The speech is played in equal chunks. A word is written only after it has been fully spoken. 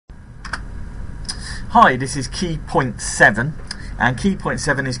Hi, this is key point 7, and key point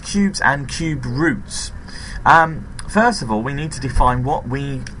 7 is cubes and cube roots. First of all, we need to define what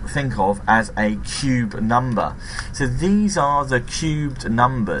we think of as a cube number. So these are the cubed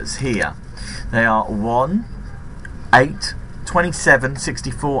numbers here. They are 1, 8, 27,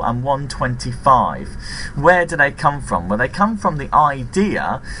 64 and 125. Where do they come from? Well, they come from the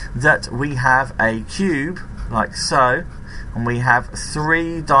idea that we have a cube like so, and we have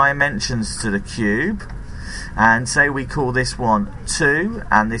 3 dimensions to the cube, and say we call this one 2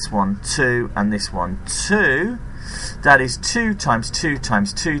 and this one 2 and this one 2. That is 2 times 2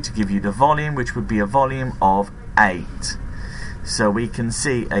 times 2 to give you the volume, which would be a volume of 8. So we can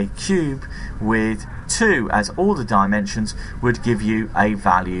see a cube with 2 as all the dimensions would give you a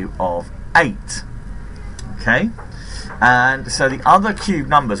value of 8. Okay? And so the other cube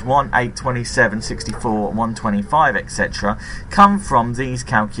numbers, 1, 8, 27, 64, 125, etc., come from these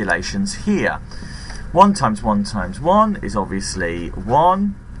calculations here. 1 times 1 times 1 is obviously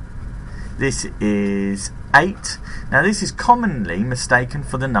 1. This is 8. Now this is commonly mistaken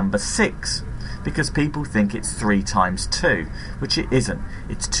for the number 6, because people think it's 3 times 2, which it isn't.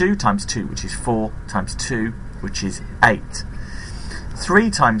 It's 2 times 2, which is 4, times 2, which is 8.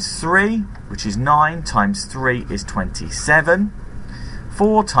 3 times 3, which is 9, times 3 is 27.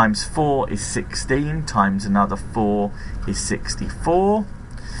 4 times 4 is 16, times another 4 is 64.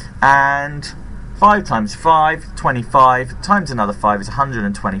 And 5 times 5, 25, times another 5 is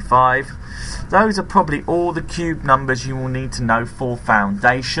 125. Those are probably all the cube numbers you will need to know for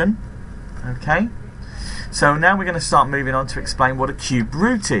foundation. Okay? So now we're going to start moving on to explain what a cube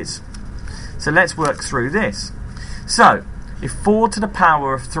root is. So let's work through this. So, if 4 to the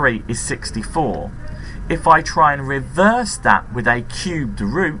power of 3 is 64, if I try and reverse that with a cubed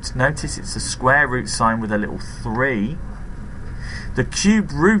root, notice it's a square root sign with a little 3. The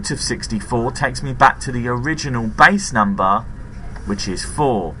cube root of 64 takes me back to the original base number, which is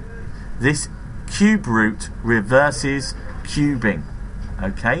 4. This cube root reverses cubing.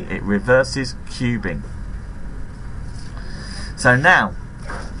 Okay, it reverses cubing. So now,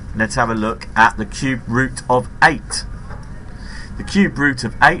 let's have a look at the cube root of 8. The cube root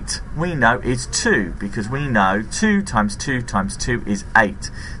of 8 we know is 2, because we know 2 times 2 times 2 is 8.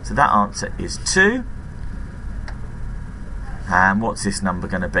 So that answer is 2. And what's this number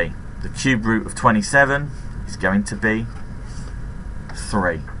going to be? The cube root of 27 is going to be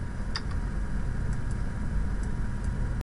 3.